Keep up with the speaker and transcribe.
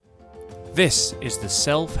This is the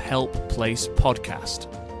Self-Help Place podcast,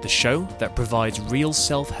 the show that provides real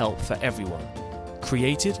self-help for everyone.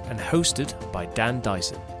 Created and hosted by Dan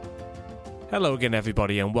Dyson. Hello again,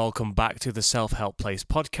 everybody, and welcome back to the Self-Help Place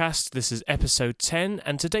podcast. This is episode 10,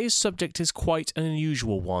 and today's subject is quite an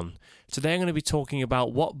unusual one. Today I'm going to be talking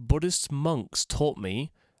about what Buddhist monks taught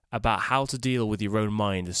me about how to deal with your own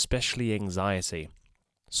mind, especially anxiety.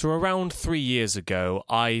 So around 3 years ago,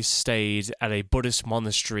 I stayed at a Buddhist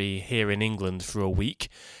monastery here in England for a week.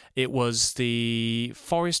 It was the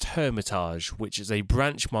Forest Hermitage, which is a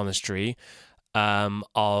branch monastery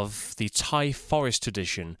of the Thai forest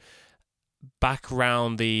tradition. Back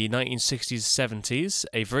around the 1960s, 70s,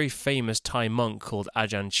 a very famous Thai monk called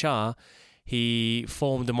Ajahn Chah, he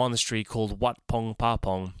formed a monastery called Wat Pong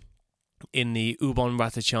Papong in the Ubon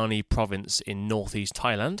Ratchathani province in northeast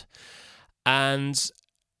Thailand. And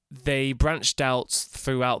they branched out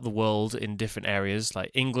throughout the world in different areas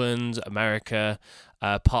like England, America,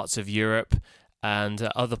 parts of Europe, and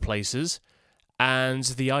other places. And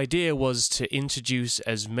the idea was to introduce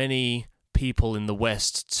as many people in the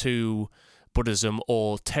West to Buddhism,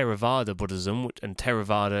 or Theravada Buddhism, and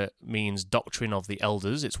Theravada means doctrine of the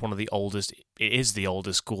elders. It is the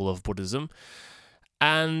oldest school of Buddhism.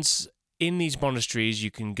 And in these monasteries,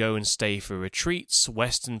 you can go and stay for retreats.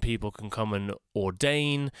 Western people can come and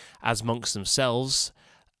ordain as monks themselves.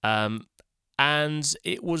 And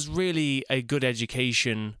it was really a good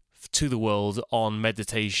education to the world on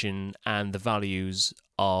meditation and the values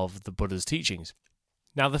of the Buddha's teachings.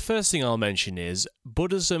 Now, the first thing I'll mention is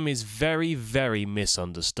Buddhism is very, very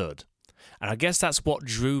misunderstood. And I guess that's what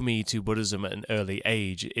drew me to Buddhism at an early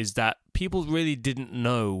age, is that people really didn't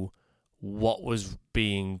know what was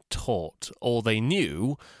being taught, or they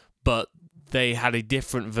knew, but they had a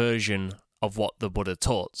different version of what the Buddha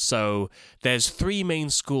taught. So there's three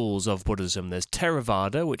main schools of Buddhism. There's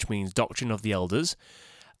Theravada, which means doctrine of the elders.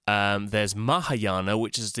 There's Mahayana,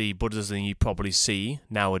 which is the Buddhism you probably see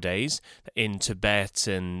nowadays in Tibet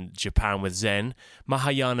and Japan with Zen.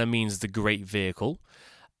 Mahayana means the great vehicle.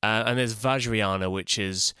 And there's Vajrayana, which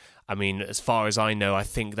is, as far as I know, I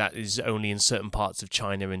think that is only in certain parts of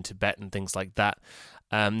China and Tibet and things like that.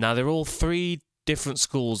 Now, they're all three different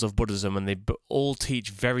schools of Buddhism, and they all teach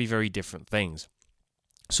very, very different things.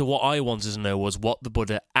 So what I wanted to know was what the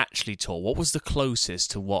Buddha actually taught. What was the closest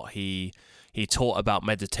to what he taught about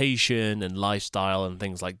meditation and lifestyle and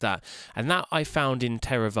things like that? And that I found in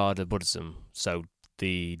Theravada Buddhism, so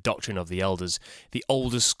the doctrine of the elders, the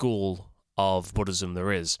oldest school of Buddhism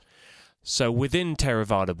there is. So within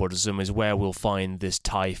Theravada Buddhism is where we'll find this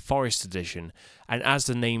Thai forest tradition, and as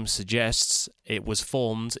the name suggests, it was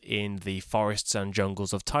formed in the forests and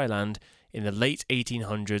jungles of Thailand in the late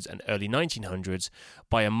 1800s and early 1900s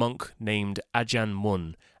by a monk named Ajahn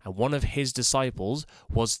Mun, and one of his disciples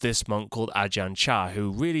was this monk called Ajahn Chah,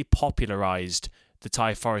 who really popularized the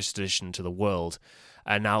Thai forest tradition to the world.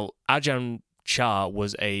 And now Ajahn Chah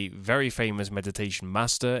was a very famous meditation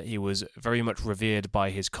master. He was very much revered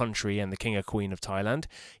by his country and the king or queen of Thailand.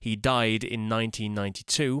 He died in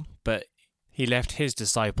 1992, but he left his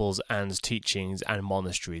disciples and teachings and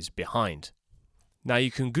monasteries behind. Now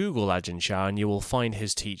you can Google Ajahn Chah and you will find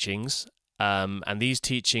his teachings. And these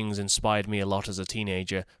teachings inspired me a lot as a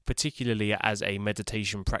teenager, particularly as a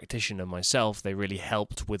meditation practitioner myself. They really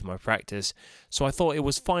helped with my practice. So I thought it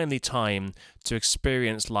was finally time to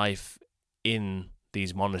experience life in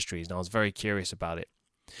these monasteries, and I was very curious about it.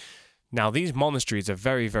 Now, these monasteries are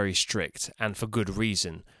very, very strict, and for good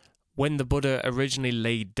reason. When the Buddha originally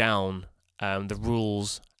laid down the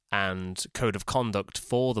rules and code of conduct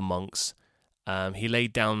for the monks, he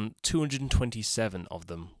laid down 227 of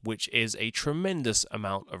them, which is a tremendous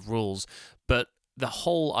amount of rules. But the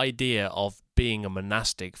whole idea of being a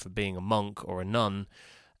monastic, for being a monk or a nun,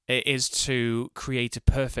 is to create a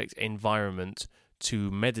perfect environment to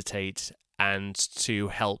meditate and to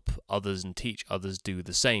help others and teach others do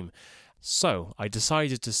the same. So I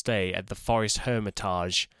decided to stay at the Forest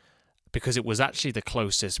Hermitage because it was actually the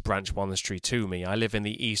closest branch monastery to me. I live in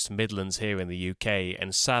the East Midlands here in the UK,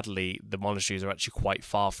 and sadly the monasteries are actually quite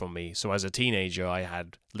far from me. So as a teenager I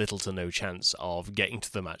had little to no chance of getting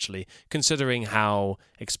to them, actually, considering how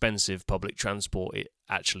expensive public transport it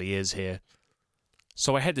actually is here.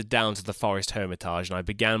 So I headed down to the Forest Hermitage and I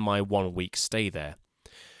began my 1 week stay there.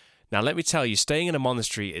 Now, let me tell you, staying in a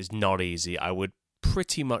monastery is not easy. I would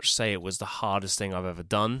pretty much say it was the hardest thing I've ever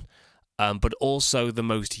done, but also the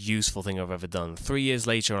most useful thing I've ever done. 3 years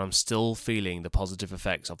later, I'm still feeling the positive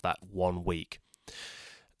effects of that 1 week.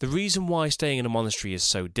 The reason why staying in a monastery is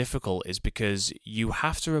so difficult is because you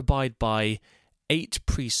have to abide by 8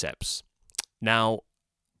 precepts. Now,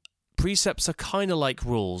 precepts are kind of like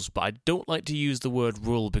rules, but I don't like to use the word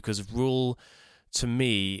rule because rule, to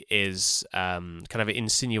me, is kind of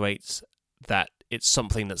insinuates that it's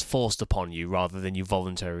something that's forced upon you rather than you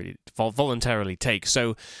voluntarily take.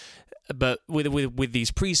 So, but with these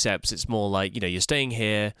precepts, it's more like, you're staying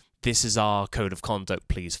here. This is our code of conduct.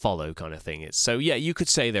 Please follow, kind of thing. So yeah, you could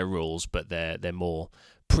say they're rules, but they're more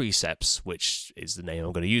precepts, which is the name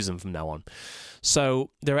I'm going to use them from now on. So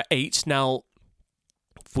there are 8 now.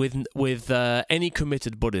 With any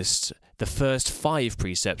committed Buddhist, the first 5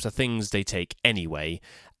 precepts are things they take anyway,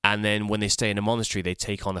 and then when they stay in a monastery, they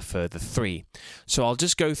take on a further 3. So I'll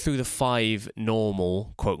just go through the 5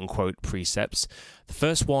 normal, quote-unquote, precepts. The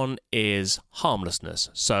first one is harmlessness,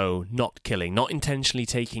 so not killing, not intentionally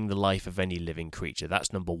taking the life of any living creature.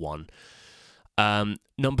 That's number 1.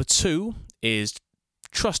 Number 2 is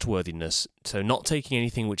trustworthiness, so not taking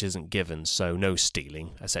anything which isn't given, so no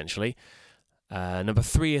stealing, essentially. Number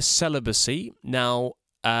 3 is celibacy. Now,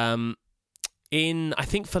 I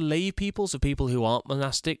think for lay people, so people who aren't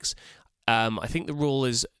monastics, I think the rule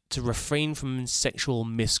is to refrain from sexual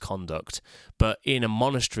misconduct. But in a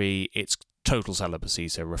monastery, it's total celibacy,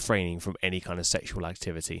 so refraining from any kind of sexual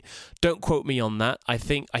activity. Don't quote me on that. I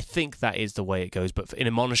think that is the way it goes. But in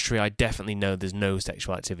a monastery, I definitely know there's no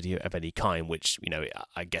sexual activity of any kind, which,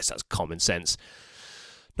 I guess that's common sense.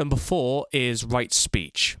 Number 4 is right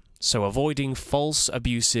speech. So avoiding false,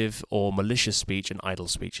 abusive, or malicious speech and idle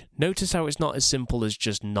speech. Notice how it's not as simple as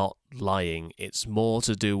just not lying. It's more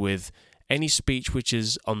to do with any speech which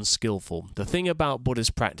is unskillful. The thing about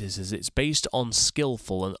Buddhist practice is it's based on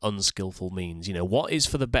skillful and unskillful means. What is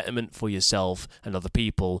for the betterment for yourself and other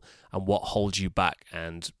people, and what holds you back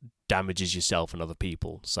and damages yourself and other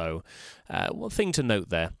people. So, one thing to note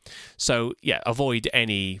there. So, yeah, avoid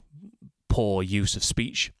any poor use of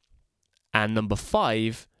speech. And number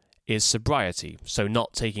 5 is sobriety, so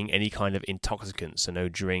not taking any kind of intoxicants, so no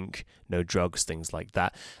drink, no drugs, things like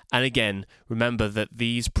that. And again, remember that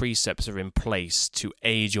these precepts are in place to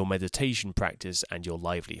aid your meditation practice and your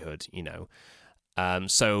livelihood,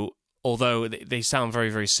 So although they sound very,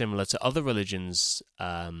 very similar to other religions'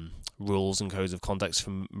 rules and codes of conduct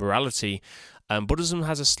for morality, Buddhism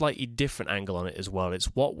has a slightly different angle on it as well.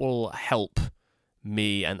 It's what will help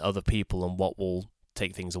me and other people and what will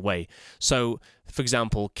take things away. So, for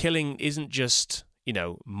example, killing isn't just,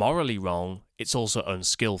 morally wrong, it's also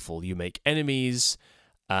unskillful. You make enemies,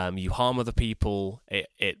 you harm other people,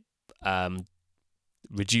 it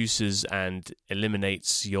reduces and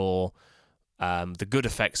eliminates your the good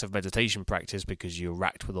effects of meditation practice because you're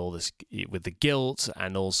racked with all this, with the guilt,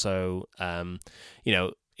 and also,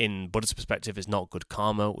 in Buddhist perspective, it's not good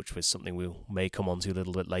karma, which was something we may come on to a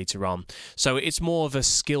little bit later on. So it's more of a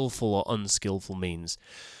skillful or unskillful means.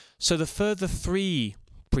 So the further 3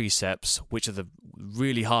 precepts, which are the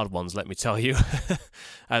really hard ones, let me tell you,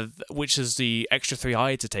 which is the extra 3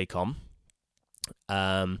 I had to take on,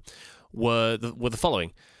 were the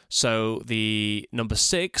following. So the number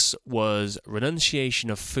 6 was renunciation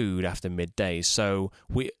of food after midday. So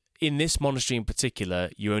in this monastery in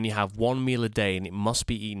particular, you only have 1 meal a day and it must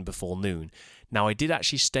be eaten before noon. Now, I did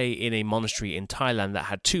actually stay in a monastery in Thailand that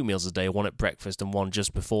had 2 meals a day, one at breakfast and one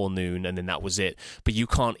just before noon, and then that was it. But you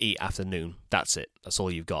can't eat after noon. That's it. That's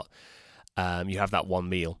all you've got. You have that 1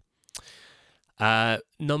 meal.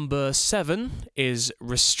 Number 7 is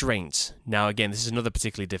restraint. Now, again, this is another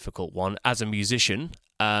particularly difficult one. As a musician,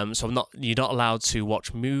 you're not allowed to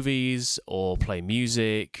watch movies or play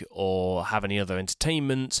music or have any other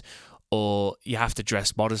entertainment, or you have to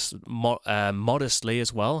dress modestly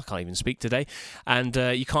as well. I can't even speak today. And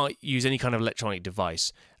you can't use any kind of electronic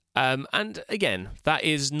device. And again, that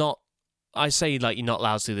is not, I say like you're not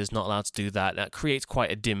allowed to do this, not allowed to do that. That creates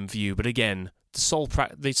quite a dim view. But again,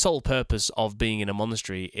 the sole purpose of being in a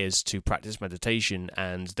monastery is to practice meditation,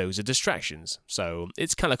 and those are distractions. So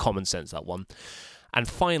it's kind of common sense, that one. And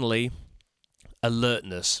finally,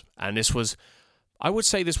 alertness. And I would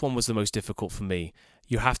say this one was the most difficult for me.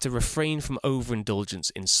 You have to refrain from overindulgence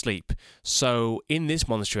in sleep. So in this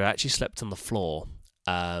monastery, I actually slept on the floor.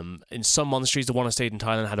 In some monasteries, the one I stayed in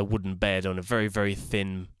Thailand had a wooden bed on a very, very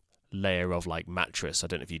thin layer of like mattress. I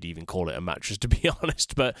don't know if you'd even call it a mattress, to be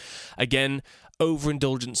honest. But again,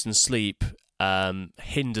 overindulgence in sleep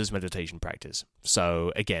hinders meditation practice.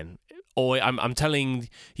 So again, I'm telling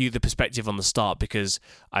you the perspective on the start because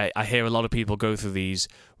I hear a lot of people go through these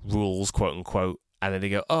rules, quote unquote, and then they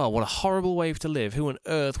go, oh, what a horrible way to live. Who on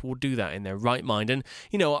earth will do that in their right mind? And,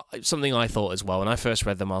 something I thought as well, when I first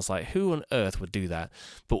read them, I was like, who on earth would do that?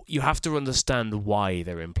 But you have to understand why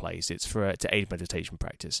they're in place. It's to aid meditation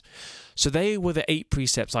practice. So they were the 8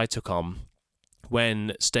 precepts I took on.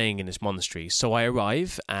 when staying in this monastery. So I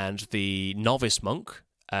arrive, and the novice monk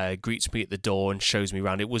greets me at the door and shows me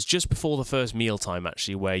around. It was just before the first meal time,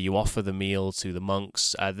 actually, where you offer the meal to the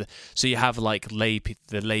monks. So you have like the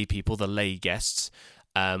lay people, the lay guests.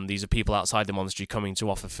 These are people outside the monastery coming to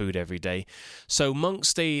offer food every day. So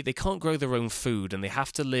monks, they can't grow their own food, and they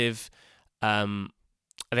have to live.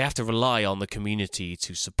 They have to rely on the community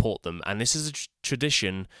to support them. And this is a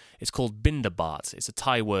tradition. It's called bindabat. It's a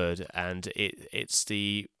Thai word, and it's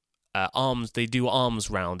the alms. They do alms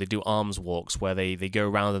round. They do alms walks where they go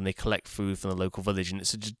around and they collect food from the local village. And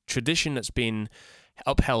it's a tradition that's been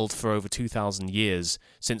upheld for over 2,000 years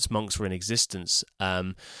since monks were in existence.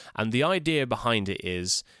 And the idea behind it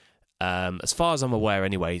is, as far as I'm aware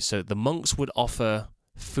anyway, so the monks would offer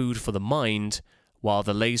food for the mind, while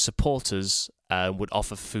the lay supporters would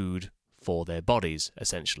offer food for their bodies,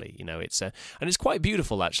 essentially. It's and it's quite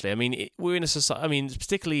beautiful, actually. I mean, we're in a society. I mean,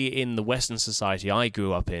 particularly in the Western society I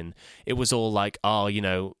grew up in, it was all like,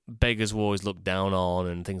 beggars were always looked down on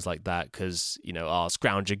and things like that, because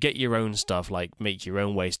scrounger, get your own stuff, like make your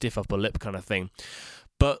own way, stiff upper lip kind of thing.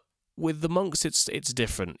 But with the monks, it's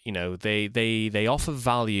different. They offer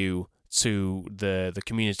value to the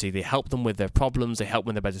community. They help them with their problems. They help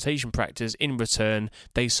with their meditation practice. In return,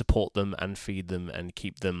 they support them and feed them and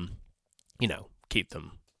keep them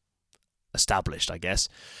established, I guess.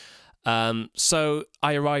 So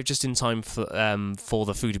I arrived just in time for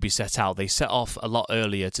the food to be set out. They set off a lot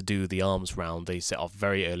earlier to do the alms round. They set off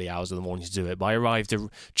very early hours of the morning to do it. But I arrived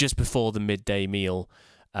just before the midday meal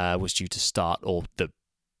was due to start, or the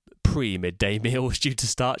pre-midday meal was due to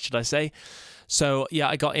start, should I say. So, yeah,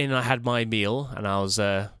 I got in and I had my meal, and I was,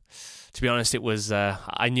 to be honest, it was,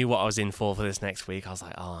 I knew what I was in for this next week. I was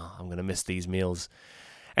like, I'm going to miss these meals.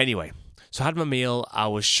 Anyway, so I had my meal. I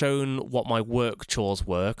was shown what my work chores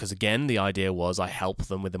were, because, again, the idea was I help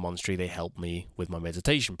them with the monastery. They help me with my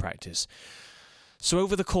meditation practice. So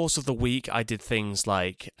over the course of the week, I did things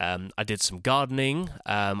like I did some gardening.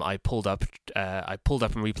 I pulled up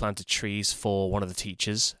and replanted trees for one of the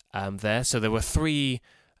teachers there. So there were 3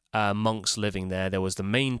 monks living there. There was the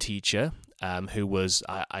main teacher, who was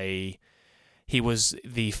he was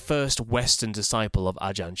the first Western disciple of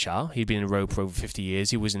Ajahn Chah. He'd been in a robe for over 50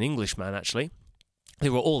 years. He was an Englishman, actually. They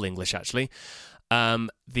were all English, actually.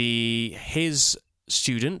 His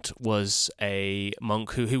student was a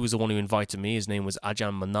monk who was the one who invited me. His name was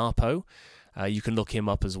Ajahn Manapo. You can look him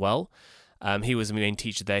up as well. He was the main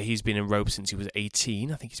teacher there. He's been in robe since he was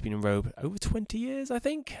 18. I think he's been in robe over 20 years, I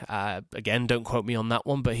think. Again, don't quote me on that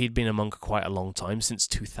one, but he'd been a monk quite a long time, since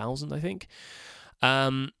 2000, I think.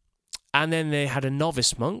 And then they had a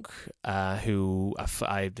novice monk who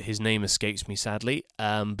his name escapes me, sadly,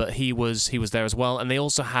 but he was there as well. And they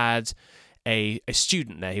also had a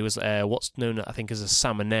student there. He was what's known, I think, as a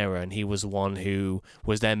samanera, and he was the one who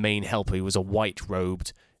was their main helper. He was a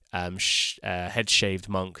white-robed, head-shaved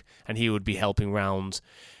monk, and he would be helping around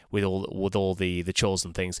with all the chores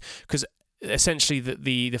and things. Because essentially,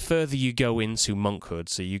 the further you go into monkhood,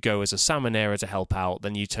 so you go as a samanera to help out,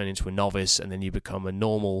 then you turn into a novice, and then you become a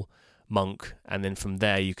normal monk, and then from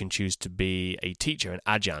there you can choose to be a teacher, an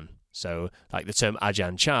ajahn. So, like the term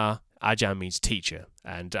Ajahn Chah, Ajahn means teacher,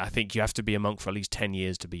 and I think you have to be a monk for at least 10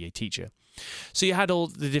 years to be a teacher. So you had all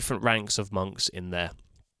the different ranks of monks in there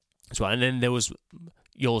as well, and then there was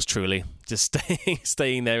yours truly, just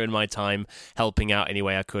staying there in my time, helping out any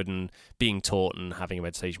way I could, and being taught and having a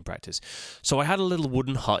meditation practice. So I had a little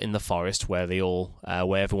wooden hut in the forest where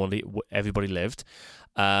everybody lived,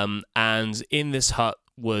 and in this hut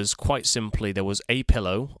was quite simply, there was a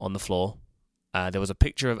pillow on the floor. There was a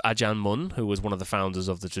picture of Ajahn Mun, who was one of the founders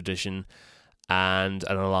of the tradition, and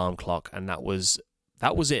an alarm clock, and that was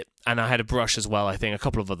it. And I had a brush as well, I think, a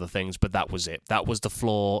couple of other things, but that was it. That was the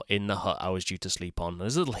floor in the hut I was due to sleep on.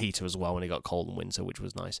 There's a little heater as well when it got cold in winter, which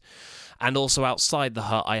was nice. And also outside the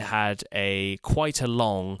hut, I had quite a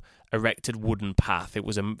long erected wooden path. It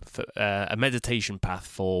was a meditation path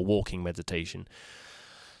for walking meditation.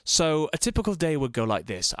 So a typical day would go like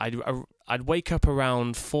this. I'd wake up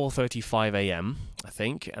around 4:35 a.m., I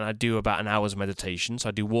think, and I'd do about an hour's meditation. So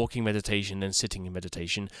I'd do walking meditation and sitting in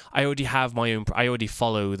meditation. I already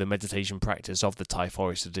follow the meditation practice of the Thai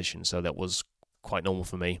Forest tradition, so that was quite normal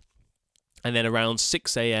for me. And then around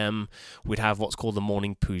 6 a.m., we'd have what's called the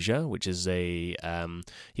morning puja, which is you'd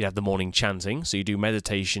have the morning chanting. So you do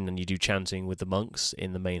meditation and you do chanting with the monks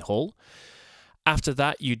in the main hall. After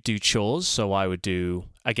that, you'd do chores. So I would do,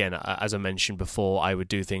 again, as I mentioned before, I would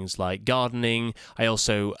do things like gardening. I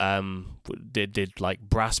also did like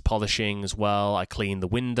brass polishing as well. I cleaned the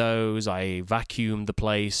windows. I vacuumed the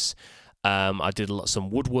place. I did some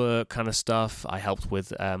woodwork kind of stuff. I helped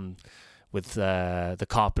with the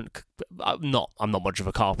carpent. I'm not much of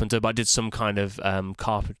a carpenter, but I did some kind of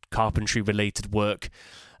carpentry related work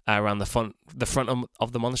around the front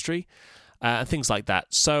of the monastery and things like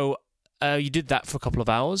that. So you did that for a couple of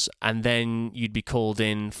hours, and then you'd be called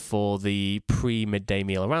in for the pre-midday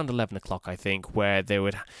meal around 11 o'clock, I think, where they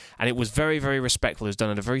would, and it was very, very respectful. It was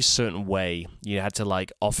done in a very certain way. You had to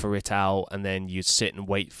like offer it out, and then you'd sit and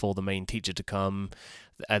wait for the main teacher to come.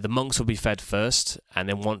 The monks will be fed first, and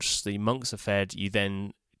then once the monks are fed, you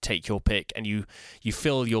then take your pick, and you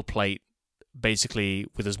fill your plate basically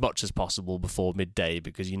with as much as possible before midday,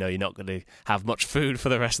 because you know you're not going to have much food for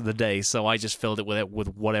the rest of the day. So I just filled it with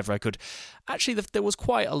whatever I could. Actually, there was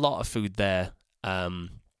quite a lot of food there.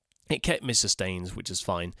 It kept me sustained, which is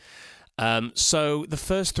fine. So the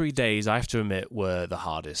first 3 days, I have to admit, were the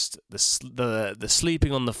hardest. The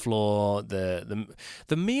sleeping on the floor, the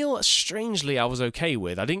meal. Strangely, I was okay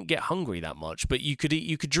with. I didn't get hungry that much, but you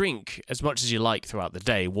could drink as much as you like throughout the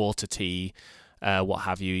day, water, tea, what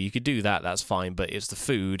have you. You could do that. That's fine. But it's the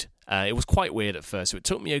food. It was quite weird at first. So it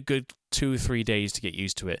took me a good 2 or 3 days to get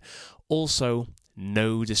used to it. Also,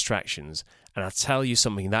 no distractions. And I'll tell you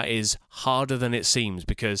something, that is harder than it seems,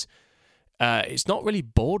 because it's not really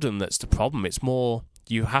boredom that's the problem. It's more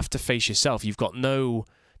you have to face yourself. You've got no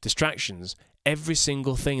distractions. Every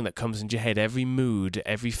single thing that comes into your head, every mood,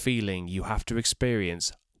 every feeling, you have to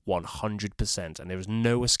experience 100%. And there is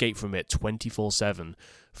no escape from it 24/7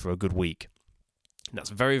 for a good week. And that's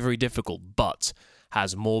very, very difficult, but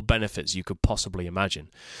has more benefits you could possibly imagine.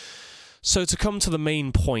 So to come to the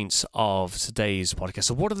main points of today's podcast,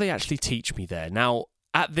 so what do they actually teach me there? Now,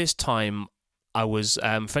 at this time, I was,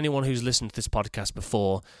 for anyone who's listened to this podcast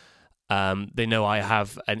before, they know I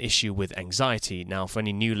have an issue with anxiety. Now, for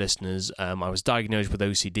any new listeners, I was diagnosed with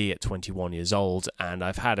OCD at 21 years old, and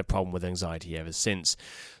I've had a problem with anxiety ever since.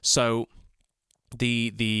 So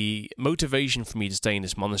the motivation for me to stay in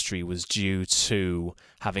this monastery was due to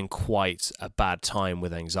having quite a bad time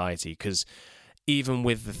with anxiety, because even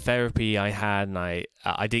with the therapy I had, and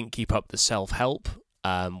I didn't keep up the self-help,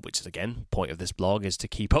 which is, again, point of this blog, is to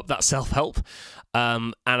keep up that self-help.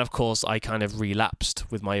 And, of course, I kind of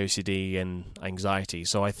relapsed with my OCD and anxiety.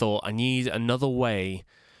 So I thought I need another way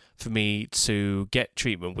for me to get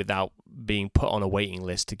treatment without being put on a waiting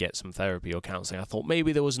list to get some therapy or counselling. I thought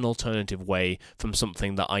maybe there was an alternative way from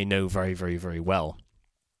something that I know very, very, very well.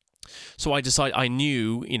 So I decided, I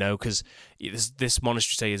knew, because this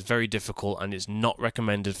monastery stay is very difficult, and it's not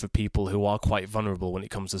recommended for people who are quite vulnerable when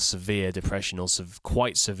it comes to severe depression or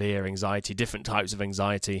quite severe anxiety, different types of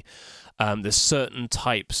anxiety. There's certain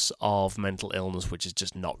types of mental illness which is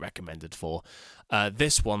just not recommended for.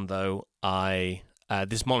 This one, though,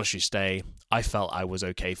 this monastery stay, I felt I was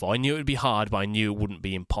okay for. I knew it would be hard, but I knew it wouldn't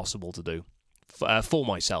be impossible to do for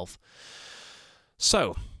myself.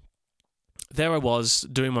 So there I was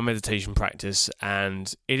doing my meditation practice,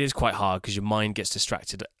 and it is quite hard because your mind gets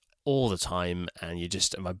distracted all the time, and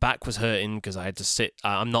my back was hurting because I had to sit.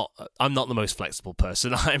 I'm not the most flexible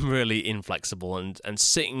person. I'm really inflexible, and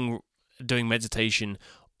sitting doing meditation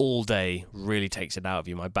all day really takes it out of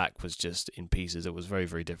you. My back was just in pieces. It was very,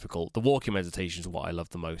 very difficult. The walking meditation is what I love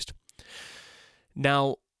the most.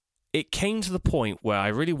 Now, it came to the point where I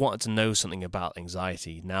really wanted to know something about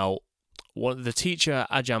anxiety. Now, the teacher,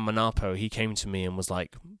 Ajahn Manapo, he came to me and was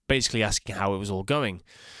like basically asking how it was all going.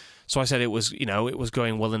 So I said it was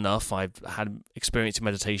going well enough. I've had experience in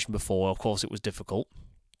meditation before. Of course, it was difficult.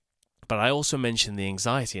 But I also mentioned the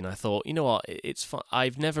anxiety, and I thought, you know what, it's fun.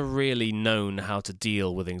 I've never really known how to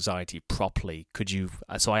deal with anxiety properly.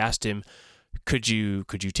 So I asked him, could you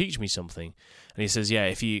teach me something? And he says, yeah,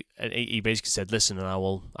 he basically said, listen, and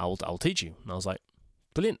I'll teach you. And I was like,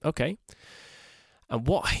 brilliant, okay. And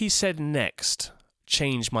what he said next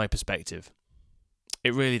changed my perspective.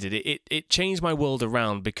 It really did. It changed my world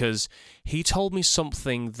around, because he told me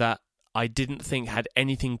something that I didn't think had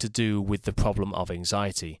anything to do with the problem of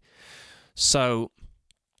anxiety. So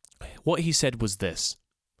what he said was this: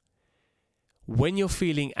 when you're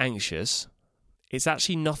feeling anxious, it's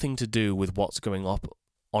actually nothing to do with what's going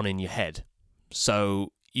on in your head.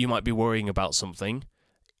 So you might be worrying about something.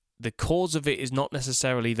 The cause of it is not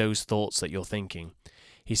necessarily those thoughts that you're thinking.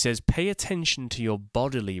 He says, pay attention to your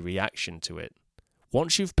bodily reaction to it.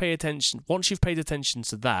 Once you've paid attention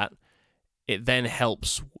to that, it then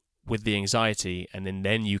helps with the anxiety, and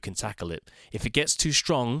then you can tackle it. If it gets too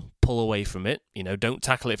strong, pull away from it. Don't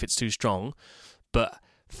tackle it if it's too strong, but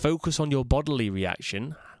focus on your bodily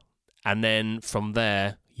reaction, and then from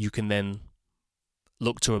there, you can then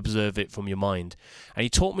look to observe it from your mind. And he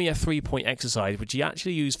taught me a 3-point exercise, which he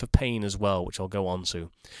actually used for pain as well, which I'll go on to.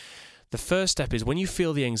 The first step is, when you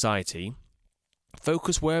feel the anxiety,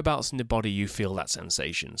 focus whereabouts in the body you feel that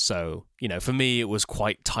sensation. So, for me, it was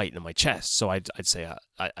quite tight in my chest. So I'd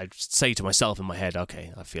say to myself in my head,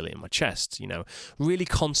 okay, I feel it in my chest, really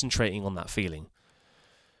concentrating on that feeling.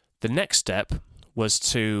 The next step was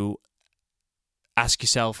to ask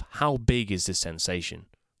yourself, how big is this sensation?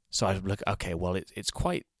 So I'd look, okay, well, it's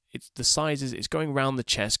the size is, it's going around the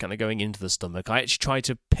chest, kind of going into the stomach. I actually tried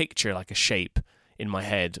to picture like a shape in my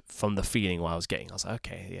head from the feeling what I was getting. I was like,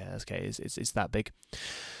 okay, it's that big.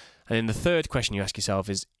 And then the third question you ask yourself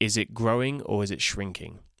is it growing or is it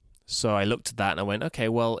shrinking? So I looked at that and I went, okay,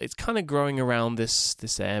 well, it's kind of growing around this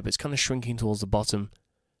area, but it's kind of shrinking towards the bottom.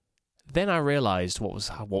 Then I realized what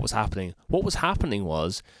was happening. What was happening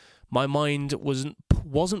was my mind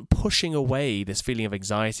wasn't pushing away this feeling of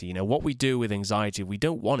anxiety. What we do with anxiety, we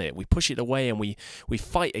don't want it. We push it away and we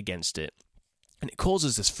fight against it. And it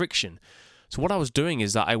causes this friction. So what I was doing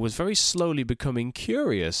is that I was very slowly becoming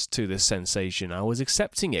curious to this sensation. I was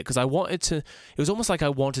accepting it because it was almost like I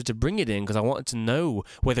wanted to bring it in because I wanted to know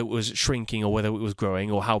whether it was shrinking or whether it was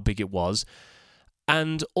growing or how big it was.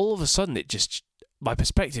 And all of a sudden, my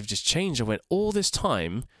perspective just changed. I went, all this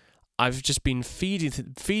time, I've just been feeding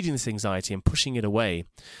this anxiety and pushing it away.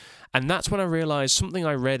 And that's when I realized something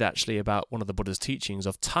I read actually about one of the Buddha's teachings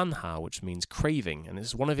of tanha, which means craving. And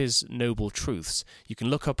it's one of his noble truths. You can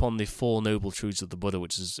look up on the Four Noble Truths of the Buddha,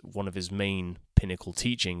 which is one of his main pinnacle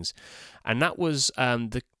teachings. And that was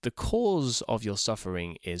the cause of your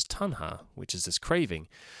suffering is tanha, which is this craving.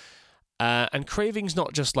 And craving's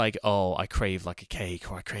not just like, oh, I crave like a cake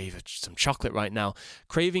or I crave some chocolate right now.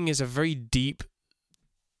 Craving is a very deep-seated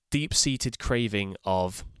craving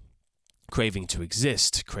of craving to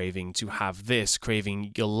exist, craving to have this,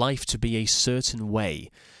 craving your life to be a certain way.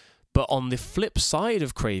 But on the flip side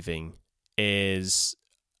of craving is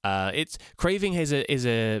craving is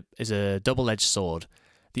a double-edged sword.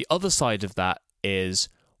 The other side of that is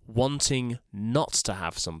wanting not to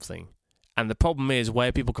have something. And the problem is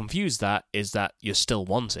where people confuse that is that you're still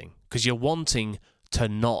wanting, because you're wanting to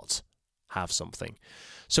not have something.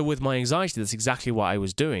 So with my anxiety, that's exactly what I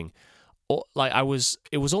was doing.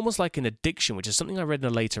 It was almost like an addiction, which is something I read in a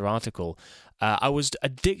later article. I was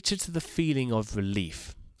addicted to the feeling of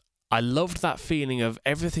relief. I loved that feeling of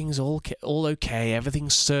everything's all okay,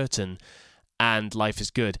 everything's certain, and life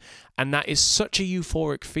is good. And that is such a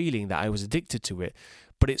euphoric feeling that I was addicted to it.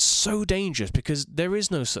 But it's so dangerous because there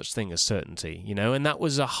is no such thing as certainty, and that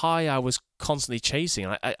was a high I was constantly chasing.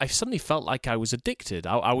 I suddenly felt like I was addicted.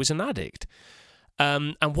 I was an addict.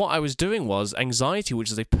 And what I was doing was anxiety,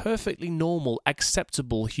 which is a perfectly normal,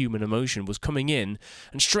 acceptable human emotion, was coming in,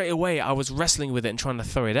 and straight away I was wrestling with it and trying to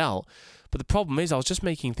throw it out. But the problem is I was just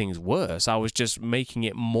making things worse. I was just making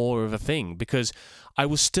it more of a thing because I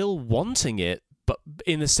was still wanting it, but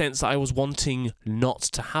in the sense that I was wanting not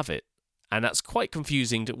to have it. And that's quite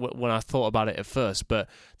confusing when I thought about it at first. But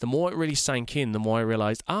the more it really sank in, the more I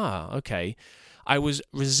realized, okay, I was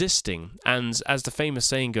resisting. And as the famous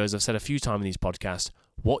saying goes, I've said a few times in these podcasts,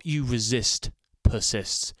 what you resist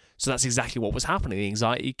persists. So that's exactly what was happening. The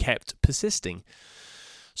anxiety kept persisting.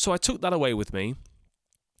 So I took that away with me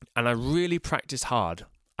and I really practiced hard.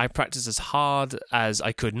 I practiced as hard as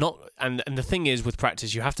I could. And the thing is with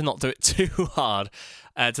practice, you have to not do it too hard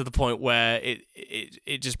to the point where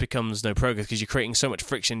it just becomes no progress because you're creating so much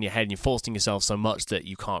friction in your head and you're forcing yourself so much that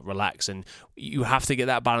you can't relax. And you have to get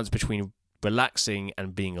that balance between relaxing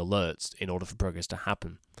and being alert in order for progress to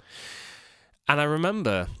happen. And I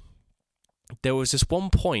remember there was this one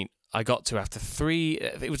point I got to after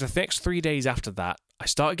it was the next 3 days after that, I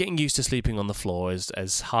started getting used to sleeping on the floor,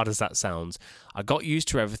 as hard as that sounds. I got used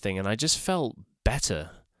to everything and I just felt better.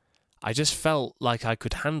 I just felt like I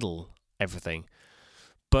could handle everything.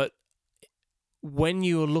 But when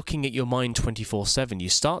you're looking at your mind 24/7, you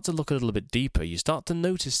start to look a little bit deeper. You start to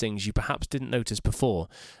notice things you perhaps didn't notice before.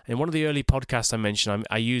 In one of the early podcasts I mentioned,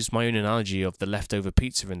 I used my own analogy of the leftover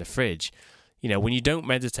pizza in the fridge. When you don't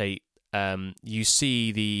meditate, you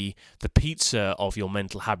see the pizza of your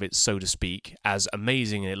mental habits, so to speak, as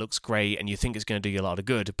amazing and it looks great and you think it's going to do you a lot of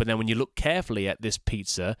good. But then when you look carefully at this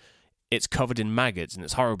pizza, it's covered in maggots and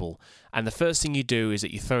it's horrible. And the first thing you do is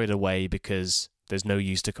that you throw it away because there's no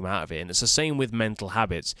use to come out of it. And it's the same with mental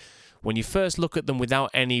habits. When you first look at them without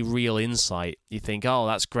any real insight, you think, oh,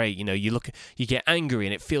 that's great. You get angry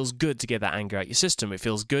and it feels good to get that anger out your system. It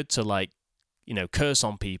feels good to curse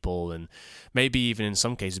on people and maybe even in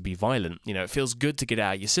some cases be violent. It feels good to get it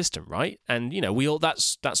out of your system, right? And,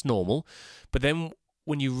 that's normal. But then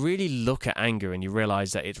when you really look at anger and you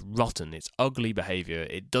realize that it's rotten, it's ugly behavior,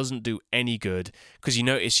 it doesn't do any good because you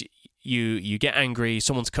notice you get angry,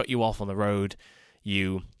 someone's cut you off on the road,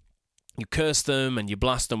 you You curse them and you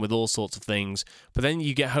blast them with all sorts of things, but then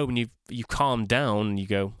you get home and you calm down and you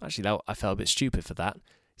go, actually, I felt a bit stupid for that.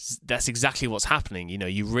 That's exactly what's happening.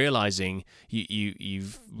 You're realizing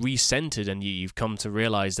you've recentered and you've come to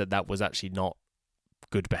realize that was actually not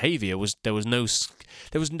good behavior. There was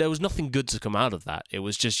nothing good to come out of that. It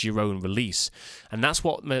was just your own release, and that's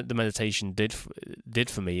what the meditation did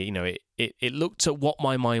for me. It looked at what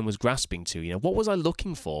my mind was grasping to. What was I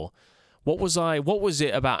looking for? What was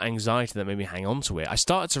it about anxiety that made me hang on to it? I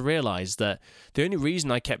started to realize that the only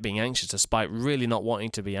reason I kept being anxious, despite really not wanting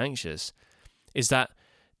to be anxious, is that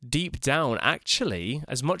deep down, actually,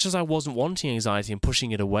 as much as I wasn't wanting anxiety and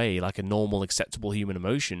pushing it away like a normal, acceptable human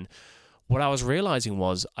emotion, what I was realizing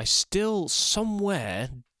was I still, somewhere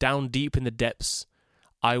down deep in the depths,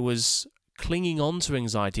 I was clinging on to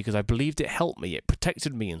anxiety because I believed it helped me, it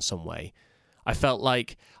protected me in some way. I felt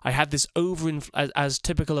like I had this as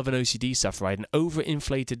typical of an OCD sufferer, I had an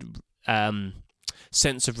overinflated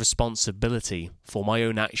sense of responsibility for my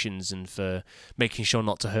own actions and for making sure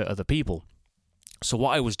not to hurt other people. So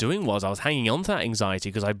what I was doing was I was hanging on to that anxiety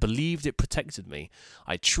because I believed it protected me.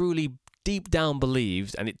 I truly, deep down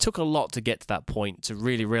believed, and it took a lot to get to that point to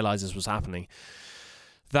really realize this was happening,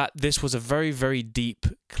 that this was a very, very deep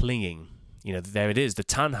clinging. There it is, the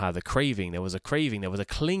tanha, the craving. There was a craving, there was a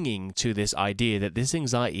clinging to this idea that this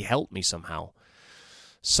anxiety helped me somehow.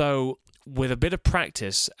 So with a bit of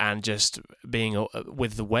practice and just being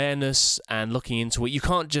with awareness and looking into it, you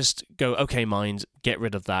can't just go, okay, mind, get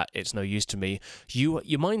rid of that. It's no use to me. Your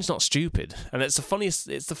mind's not stupid, and it's the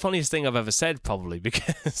funniest thing I've ever said, probably,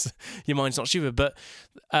 because your mind's not stupid. But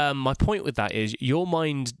my point with that is your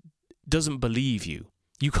mind doesn't believe you.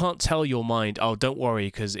 You can't tell your mind, oh, don't worry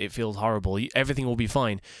because it feels horrible. Everything will be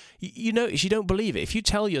fine. You notice you don't believe it. If you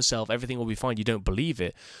tell yourself everything will be fine, you don't believe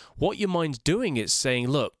it. What your mind's doing is saying,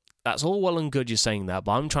 look, that's all well and good you're saying that,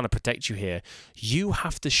 but I'm trying to protect you here. You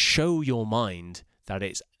have to show your mind that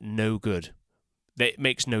it's no good. That it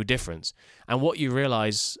makes no difference. And what you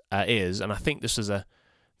realize is, and I think this is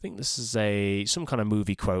some kind of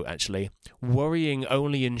movie quote actually, worrying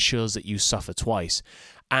only ensures that you suffer twice.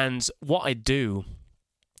 And what I do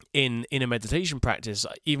in a meditation practice,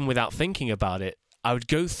 even without thinking about it, I would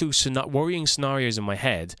go through worrying scenarios in my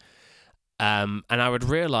head, and I would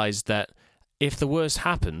realize that if the worst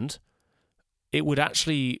happened, it would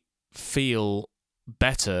actually feel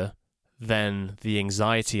better than the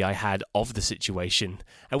anxiety I had of the situation,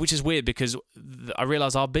 which is weird because I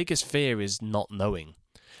realize our biggest fear is not knowing.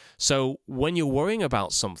 So when you're worrying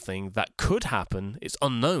about something that could happen, it's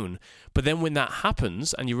unknown. But then when that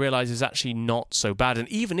happens and you realize it's actually not so bad, and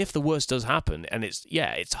even if the worst does happen and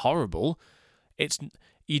it's horrible, the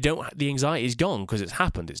anxiety is gone because it's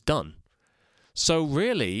happened, it's done. So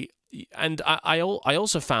really, and I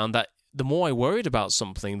also found that the more I worried about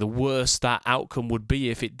something, the worse that outcome would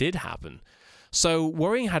be if it did happen. So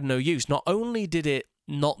worrying had no use. Not only did it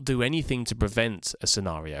not do anything to prevent a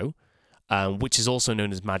scenario, which is also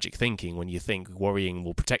known as magic thinking, when you think worrying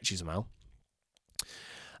will protect you somehow.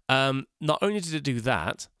 Not only did it do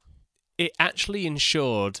that, it actually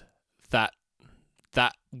ensured that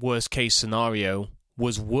that worst case scenario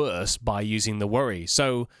was worse by using the worry.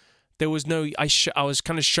 So there was I was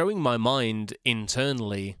kind of showing my mind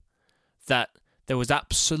internally that there was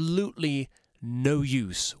absolutely no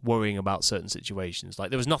use worrying about certain situations. Like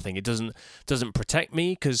there was nothing. It doesn't protect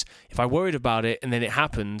me because if I worried about it and then it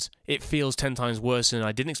happened, it feels 10 times worse and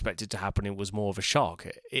I didn't expect it to happen. It was more of a shock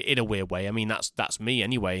in a weird way. I mean, that's me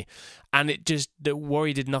anyway. And the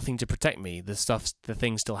worry did nothing to protect me. The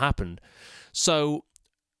thing still happened. So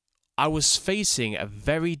I was facing a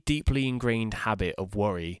very deeply ingrained habit of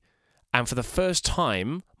worry. And for the first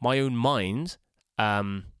time, my own mind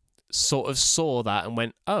sort of saw that and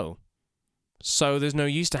went, oh, so there's no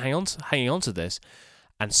use to hanging on to this.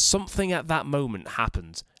 And something at that moment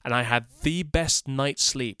happened, and I had the best night's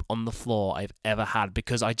sleep on the floor I've ever had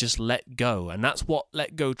because I just let go. And that's what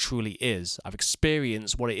let go truly is. I've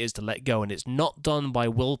experienced what it is to let go, and it's not done by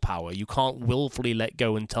willpower. You can't willfully let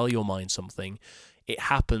go and tell your mind something. It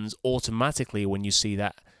happens automatically when you see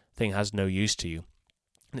that thing has no use to you.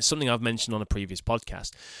 And it's something I've mentioned on a previous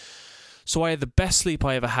podcast. So I had the best sleep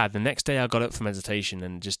I ever had. The next day I got up for meditation,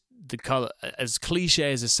 and just the color, as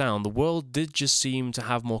cliche as it sounds, the world did just seem to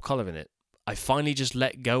have more color in it. I finally just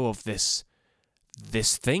let go of this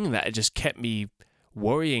thing that just kept me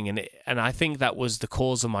worrying, and I think that was the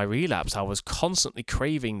cause of my relapse. I was constantly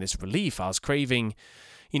craving this relief. I was craving,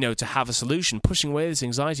 to have a solution, pushing away this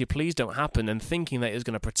anxiety, please don't happen, and thinking that it was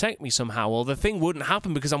going to protect me somehow. Well, the thing wouldn't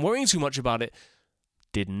happen because I'm worrying too much about it.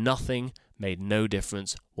 Did nothing, made no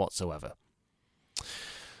difference whatsoever.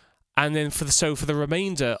 And then for the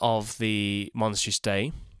remainder of the monastery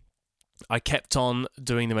stay, I kept on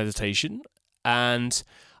doing the meditation, and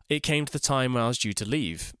it came to the time when I was due to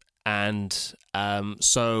leave. And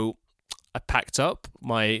so I packed up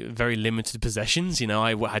my very limited possessions.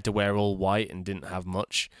 I had to wear all white and didn't have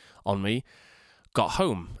much on me. Got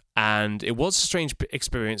home, and it was a strange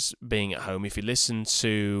experience being at home. If you listen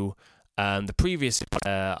to the previous,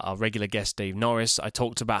 our regular guest, Dave Norris, I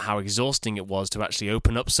talked about how exhausting it was to actually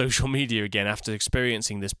open up social media again after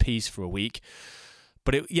experiencing this peace for a week.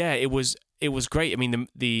 But it was great. I mean,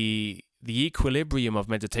 the equilibrium of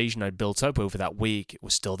meditation I'd built up over that week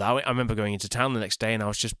was still there. I remember going into town the next day, and I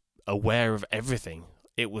was just aware of everything.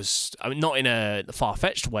 It was, not in a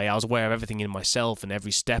far-fetched way. I was aware of everything in myself and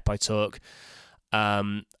every step I took.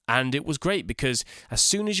 And it was great because as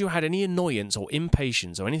soon as you had any annoyance or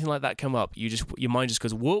impatience or anything like that come up, your mind just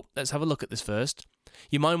goes, whoa, let's have a look at this first.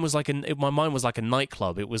 My mind was like a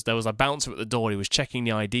nightclub. There was a bouncer at the door. He was checking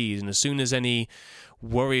the IDs, and as soon as any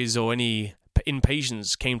worries or any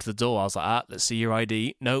impatience came to the door, I was like, let's see your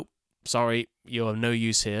ID. Nope, sorry, you're of no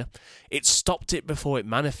use here. It stopped it before it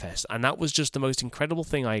manifests, and that was just the most incredible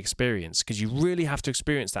thing I experienced, because you really have to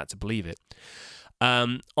experience that to believe it.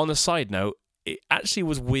 On a side note, it actually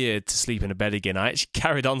was weird to sleep in a bed again. I actually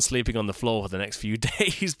carried on sleeping on the floor for the next few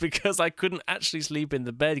days because I couldn't actually sleep in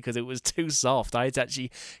the bed because it was too soft. I had to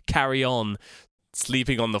actually carry on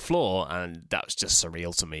sleeping on the floor, and that was just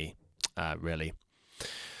surreal to me, really.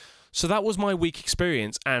 So that was my week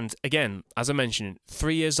experience, and again, as I mentioned,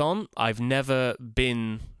 3 years on, I've never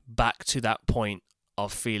been back to that point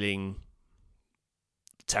of feeling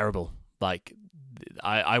terrible. Like,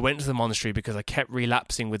 I went to the monastery because I kept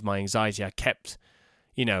relapsing with my anxiety. I kept,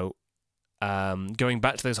 going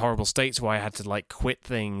back to those horrible states where I had to quit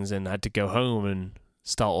things and had to go home and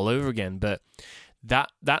start all over again. But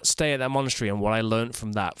that stay at that monastery and what I learned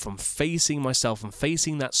from that, from facing myself and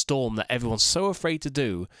facing that storm that everyone's so afraid to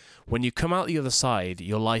do, when you come out the other side,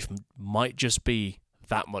 your life might just be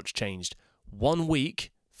that much changed. 1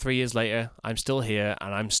 week, 3 years later, I'm still here,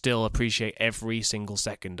 and I'm still appreciate every single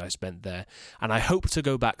second I spent there. And I hope to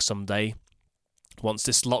go back someday once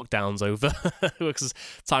this lockdown's over, because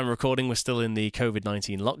time of recording, we're still in the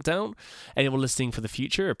COVID-19 lockdown. Anyone listening for the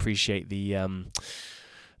future, appreciate the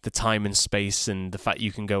time and space and the fact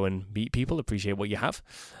you can go and meet people, appreciate what you have.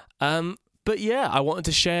 But yeah, I wanted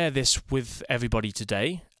to share this with everybody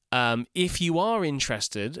today. If you are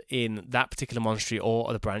interested in that particular monastery or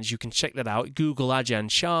other branch, you can check that out. Google Ajahn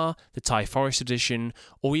Chah, the Thai Forest Edition,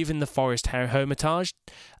 or even the Forest Hermitage.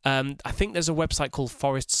 I think there's a website called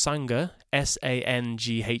Forest Sangha, Sangha, and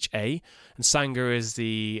Sangha is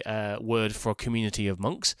the word for a community of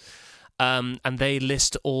monks. And they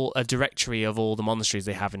list a directory of all the monasteries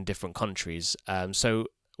they have in different countries. So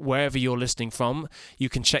wherever you're listening from, you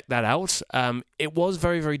can check that out. It was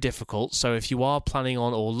very, very difficult, so if you are planning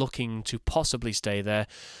on or looking to possibly stay there,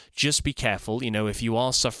 just be careful. If you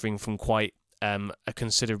are suffering from quite a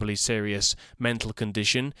considerably serious mental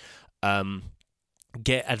condition,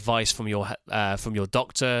 get advice from your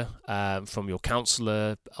doctor, from your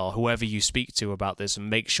counsellor, or whoever you speak to about this, and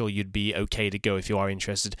make sure you'd be okay to go if you are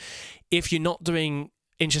interested. If you're not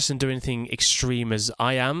interested in doing anything extreme as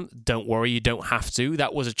I am, don't worry, you don't have to.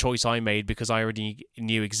 That was a choice I made because I already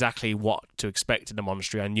knew exactly what to expect in the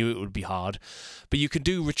monastery. I knew it would be hard. But you can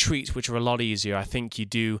do retreats, which are a lot easier. I think you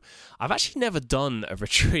do. I've actually never done a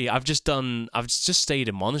retreat. I've just stayed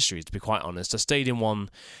in monasteries, to be quite honest. I stayed in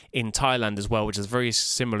one in Thailand as well, which is a very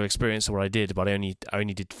similar experience to what I did, but I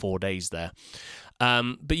only did 4 days there.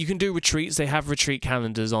 But you can do retreats. They have retreat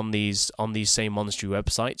calendars on these same monastery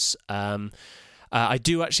websites. I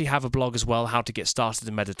do actually have a blog as well, how to get started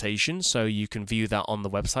in meditation, so you can view that on the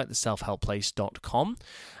website, theselfhelpplace.com,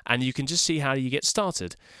 and you can just see how you get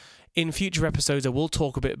started. In future episodes, I will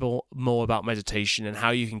talk a bit more about meditation and how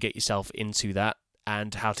you can get yourself into that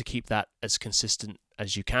and how to keep that as consistent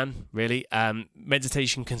as you can, really.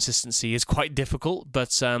 Meditation consistency is quite difficult,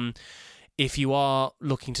 but if you are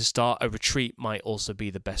looking to start, a retreat might also be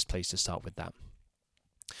the best place to start with that.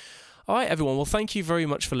 All right, everyone. Well, thank you very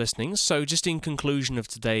much for listening. So just in conclusion of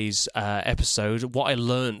today's episode, what I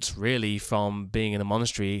learnt really from being in a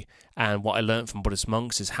monastery and what I learnt from Buddhist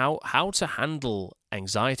monks is how to handle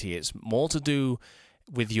anxiety. It's more to do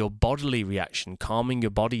with your bodily reaction, calming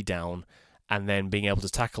your body down, and then being able to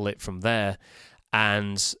tackle it from there.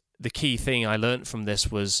 And the key thing I learnt from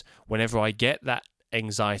this was whenever I get that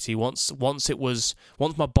anxiety, once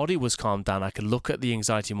my body was calmed down, I could look at the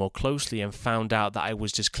anxiety more closely and found out that I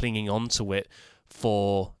was just clinging on to it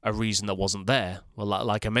for a reason that wasn't there. Well,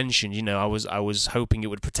 like I mentioned, I was hoping it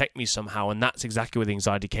would protect me somehow, and that's exactly where the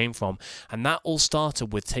anxiety came from. And that all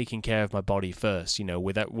started with taking care of my body first,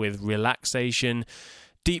 with relaxation,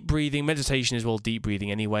 deep breathing. Meditation is deep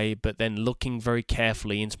breathing anyway, but then looking very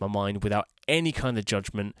carefully into my mind without any kind of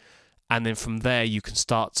judgment. And then from there,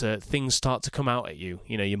 things start to come out at you.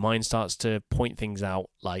 Your mind starts to point things out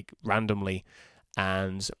like randomly.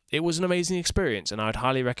 And it was an amazing experience, and I'd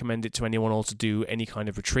highly recommend it to anyone or to do any kind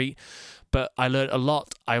of retreat. But I learned a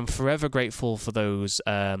lot. I am forever grateful for those,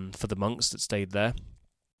 for the monks that stayed there.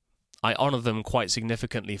 I honour them quite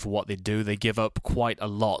significantly for what they do. They give up quite a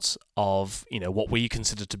lot of, what we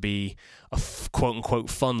consider to be a quote-unquote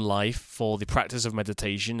fun life for the practice of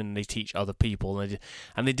meditation, and they teach other people,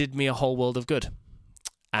 and they did me a whole world of good.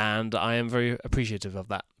 And I am very appreciative of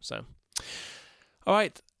that. So, all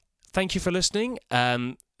right. Thank you for listening.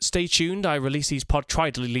 Stay tuned. I try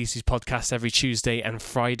to release these podcasts every Tuesday and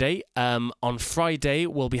Friday. On Friday,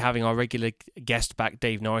 we'll be having our regular guest back,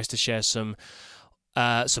 Dave Norris, to share some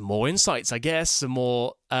more insights, I guess, some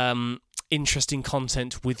more interesting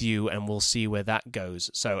content with you, and we'll see where that goes.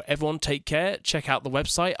 So everyone, take care. Check out the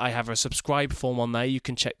website. I have a subscribe form on there. You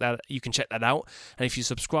can check that out. And if you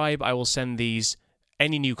subscribe, I will send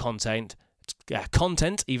any new content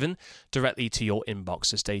even, directly to your inbox,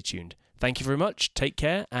 so stay tuned. Thank you very much, take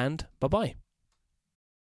care, and bye-bye.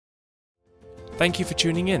 Thank you for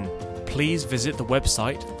tuning in. Please visit the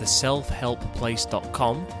website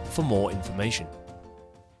theselfhelpplace.com for more information.